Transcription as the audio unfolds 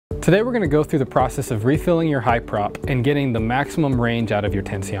Today we're going to go through the process of refilling your Hyprop and getting the maximum range out of your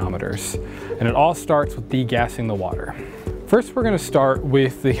tensiometers. And it all starts with degassing the water. First we're going to start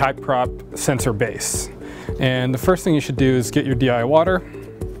with the Hyprop sensor base. And the first thing you should do is get your DI water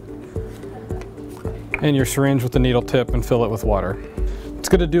and your syringe with the needle tip and fill it with water. It's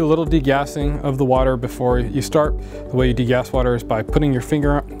good to do a little degassing of the water before you start. The way you degas water is by putting your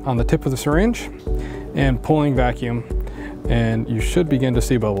finger on the tip of the syringe and pulling vacuum, and you should begin to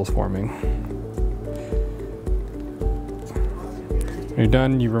see bubbles forming. When you're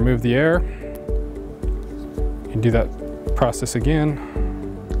done, you remove the air. You do that process again,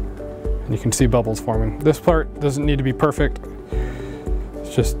 and you can see bubbles forming. This part doesn't need to be perfect.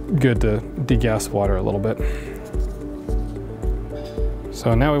 It's just good to degas water a little bit.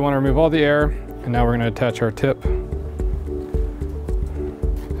 So now we want to remove all the air, and now we're going to attach our tip.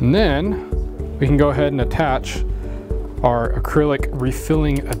 And then we can go ahead and attach our acrylic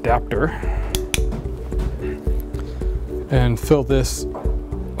refilling adapter and fill this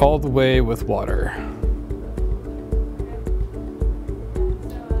all the way with water.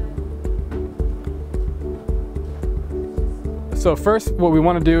 So first, what we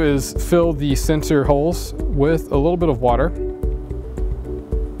want to do is fill the sensor holes with a little bit of water.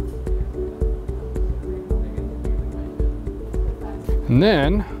 And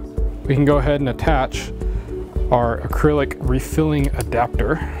then we can go ahead and attach our acrylic refilling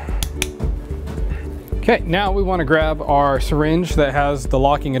adapter. Okay, now we want to grab our syringe that has the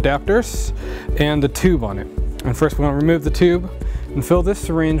locking adapters and the tube on it. And first we want to remove the tube and fill this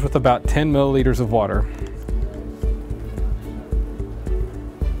syringe with about 10 milliliters of water.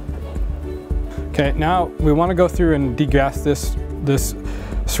 Okay, now we want to go through and degas this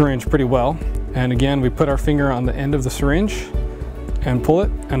syringe pretty well. And again, we put our finger on the end of the syringe and pull it.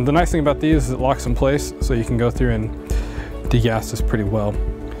 And the nice thing about these is it locks in place, so you can go through and degas this pretty well.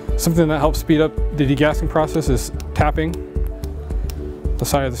 Something that helps speed up the degassing process is tapping the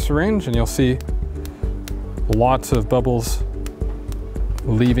side of the syringe, and you'll see lots of bubbles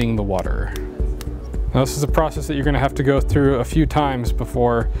leaving the water. Now this is a process that you're going to have to go through a few times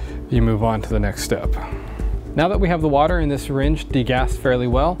before you move on to the next step. Now that we have the water in this syringe degassed fairly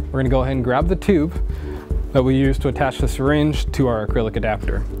well, we're going to go ahead and grab the tube that we use to attach the syringe to our acrylic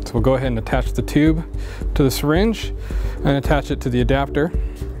adapter. So we'll go ahead and attach the tube to the syringe and attach it to the adapter.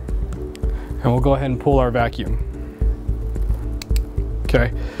 And we'll go ahead and pull our vacuum.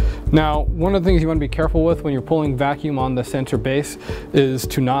 Okay. Now, one of the things you want to be careful with when you're pulling vacuum on the sensor base is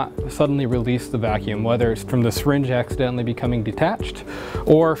to not suddenly release the vacuum, whether it's from the syringe accidentally becoming detached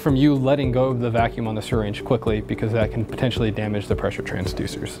or from you letting go of the vacuum on the syringe quickly, because that can potentially damage the pressure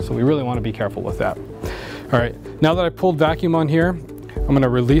transducers. So we really want to be careful with that. All right, now that I pulled vacuum on here, I'm going to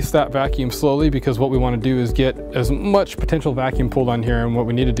release that vacuum slowly, because what we want to do is get as much potential vacuum pulled on here, and what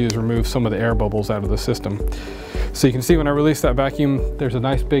we need to do is remove some of the air bubbles out of the system. So you can see when I release that vacuum, there's a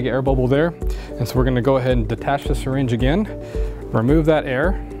nice big air bubble there. And so we're going to go ahead and detach the syringe again, remove that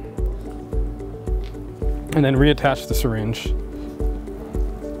air, and then reattach the syringe.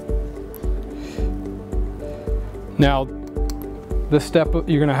 Now, this step,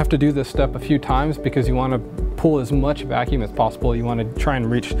 you're going to have to do this step a few times, because you want to pull as much vacuum as possible. You want to try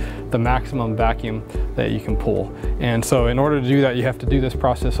and reach the maximum vacuum that you can pull. And so in order to do that, you have to do this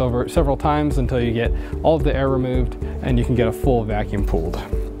process over several times until you get all of the air removed and you can get a full vacuum pulled.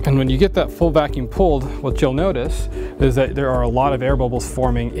 And when you get that full vacuum pulled, what you'll notice is that there are a lot of air bubbles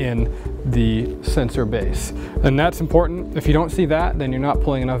forming in the sensor base. And that's important. If you don't see that, then you're not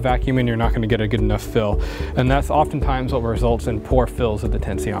pulling enough vacuum and you're not going to get a good enough fill. And that's oftentimes what results in poor fills of the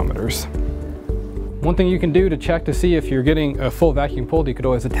tensiometers. One thing you can do to check to see if you're getting a full vacuum pulled, you could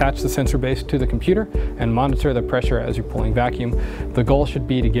always attach the sensor base to the computer and monitor the pressure as you're pulling vacuum. The goal should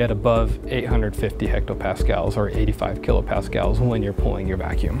be to get above 850 hectopascals or 85 kilopascals when you're pulling your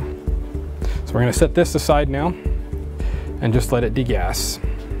vacuum. So we're going to set this aside now and just let it degas.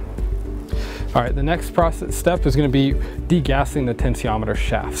 All right, the next process step is going to be degassing the tensiometer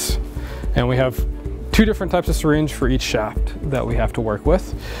shafts. And we have two different types of syringe for each shaft that we have to work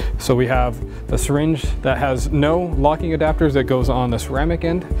with. So we have a syringe that has no locking adapters that goes on the ceramic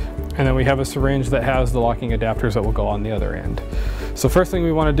end, and then we have a syringe that has the locking adapters that will go on the other end. So first thing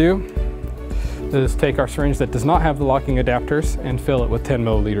we want to do is take our syringe that does not have the locking adapters and fill it with 10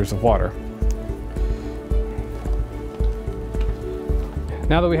 milliliters of water.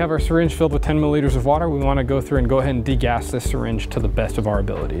 Now that we have our syringe filled with 10 milliliters of water, we want to go through and go ahead and degas this syringe to the best of our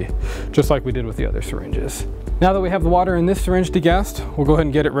ability, just like we did with the other syringes. Now that we have the water in this syringe degassed, we'll go ahead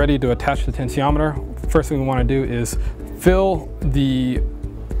and get it ready to attach the tensiometer. First thing we want to do is fill the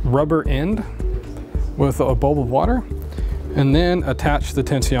rubber end with a bulb of water, and then attach the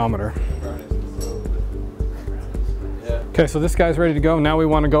tensiometer. Okay, so this guy's ready to go. Now we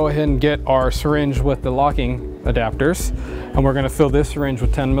want to go ahead and get our syringe with the locking adapters, and we're going to fill this syringe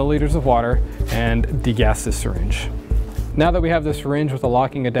with 10 milliliters of water and degas this syringe. Now that we have the syringe with the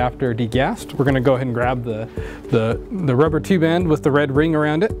locking adapter degassed, we're going to go ahead and grab the rubber tube end with the red ring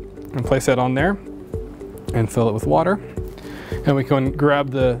around it and place that on there and fill it with water. And we can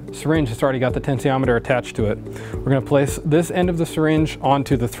grab the syringe that's already got the tensiometer attached to it. We're going to place this end of the syringe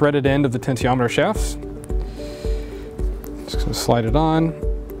onto the threaded end of the tensiometer shafts. Just going to slide it on.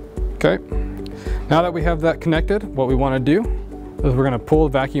 Okay. Now that we have that connected, what we want to do is we're going to pull a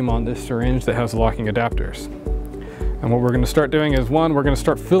vacuum on this syringe that has the locking adapters. And what we're going to start doing is, one, we're going to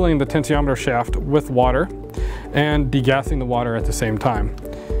start filling the tensiometer shaft with water and degassing the water at the same time.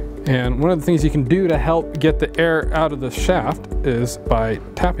 And one of the things you can do to help get the air out of the shaft is by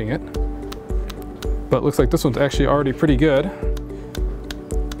tapping it. But it looks like this one's actually already pretty good.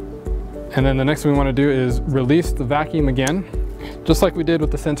 And then the next thing we want to do is release the vacuum again, just like we did with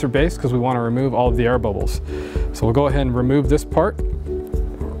the sensor base, because we want to remove all of the air bubbles. So we'll go ahead and remove this part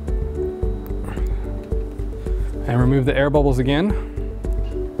and remove the air bubbles again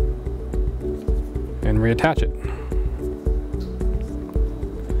and reattach it.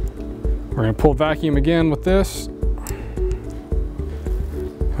 We're going to pull vacuum again with this.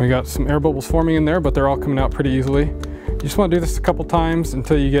 We got some air bubbles forming in there, but they're all coming out pretty easily. You just want to do this a couple times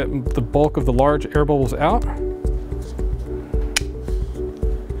until you get the bulk of the large air bubbles out.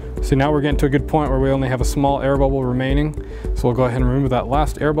 So now we're getting to a good point where we only have a small air bubble remaining. So we'll go ahead and remove that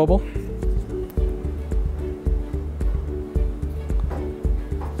last air bubble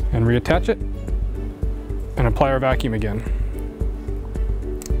and reattach it and apply our vacuum again.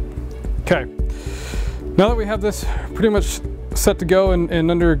 Okay, now that we have this pretty much set to go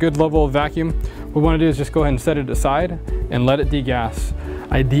and under a good level of vacuum, what we want to do is just go ahead and set it aside and let it degas.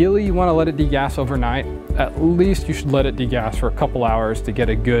 Ideally, you want to let it degas overnight. At least you should let it degas for a couple hours to get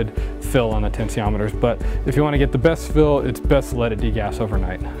a good fill on the tensiometers. But if you want to get the best fill, it's best to let it degas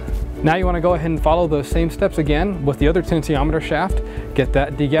overnight. Now you want to go ahead and follow those same steps again with the other tensiometer shaft. Get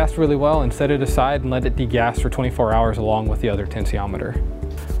that degassed really well and set it aside and let it degas for 24 hours along with the other tensiometer.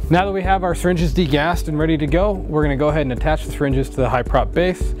 Now that we have our syringes degassed and ready to go, we're going to go ahead and attach the syringes to the Hyprop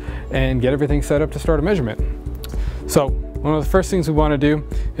base and get everything set up to start a measurement. So one of the first things we want to do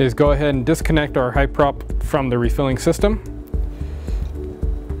is go ahead and disconnect our Hyprop from the refilling system.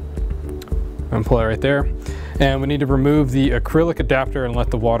 And pull it right there. And we need to remove the acrylic adapter and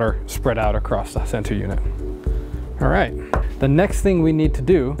let the water spread out across the sensor unit. All right. The next thing we need to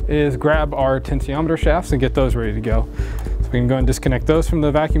do is grab our tensiometer shafts and get those ready to go. So we can go and disconnect those from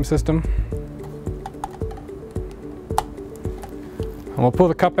the vacuum system. And we'll pull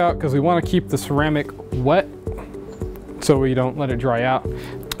the cup out because we want to keep the ceramic wet so we don't let it dry out.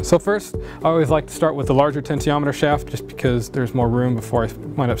 So first, I always like to start with the larger tensiometer shaft just because there's more room before I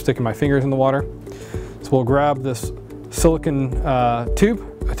wind up sticking my fingers in the water. So we'll grab this silicone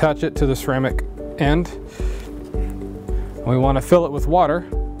tube, attach it to the ceramic end. We want to fill it with water,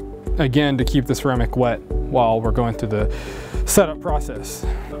 again, to keep the ceramic wet while we're going through the setup process.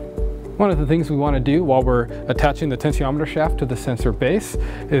 One of the things we want to do while we're attaching the tensiometer shaft to the sensor base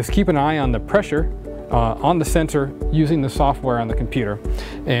is keep an eye on the pressure on the sensor using the software on the computer.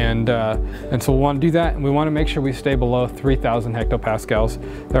 And so we want to do that, and we want to make sure we stay below 3,000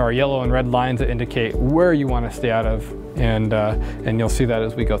 hectopascals. There are yellow and red lines that indicate where you want to stay out of, and you'll see that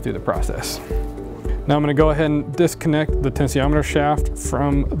as we go through the process. Now I'm going to go ahead and disconnect the tensiometer shaft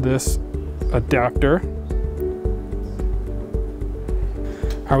from this adapter.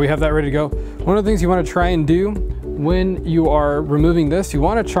 All right, we have that ready to go. One of the things you want to try and do when you are removing this, you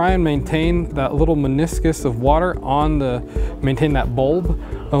want to try and maintain that little meniscus of water maintain that bulb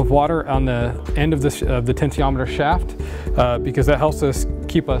of water on the end of the tensiometer shaft, because that helps us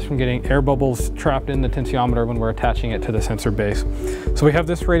keep us from getting air bubbles trapped in the tensiometer when we're attaching it to the sensor base. So we have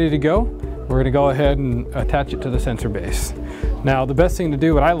this ready to go. We're going to go ahead and attach it to the sensor base. Now the best thing to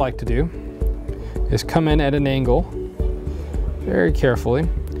do, what I like to do, is come in at an angle, very carefully,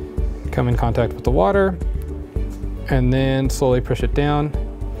 come in contact with the water, and then slowly push it down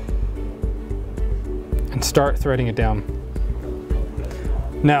and start threading it down.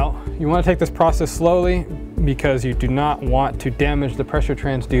 Now, you want to take this process slowly because you do not want to damage the pressure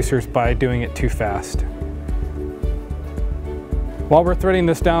transducers by doing it too fast. While we're threading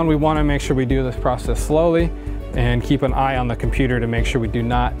this down, we want to make sure we do this process slowly and keep an eye on the computer to make sure we do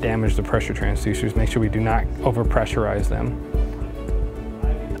not damage the pressure transducers, make sure we do not overpressurize them.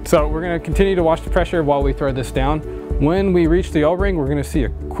 So we're going to continue to watch the pressure while we thread this down. When we reach the O-ring, we're going to see a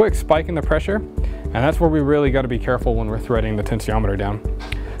quick spike in the pressure, And that's where we really got to be careful when we're threading the tensiometer down.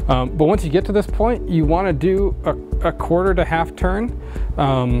 But once you get to this point, you want to do a quarter to half turn.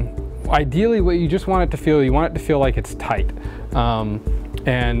 Ideally, what you just want it to feel, you want it to feel like it's tight.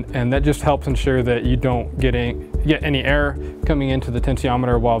 And that just helps ensure that you don't get any air coming into the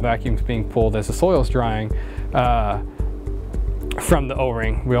tensiometer while vacuum's being pulled as the soil's drying from the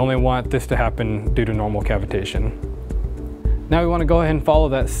O-ring. We only want this to happen due to normal cavitation. Now we want to go ahead and follow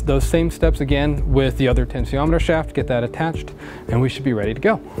those same steps again with the other tensiometer shaft, get that attached, and we should be ready to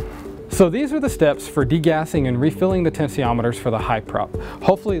go. So these are the steps for degassing and refilling the tensiometers for the Hyprop.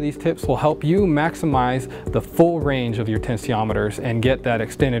 Hopefully these tips will help you maximize the full range of your tensiometers and get that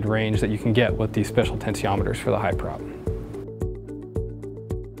extended range that you can get with these special tensiometers for the Hyprop.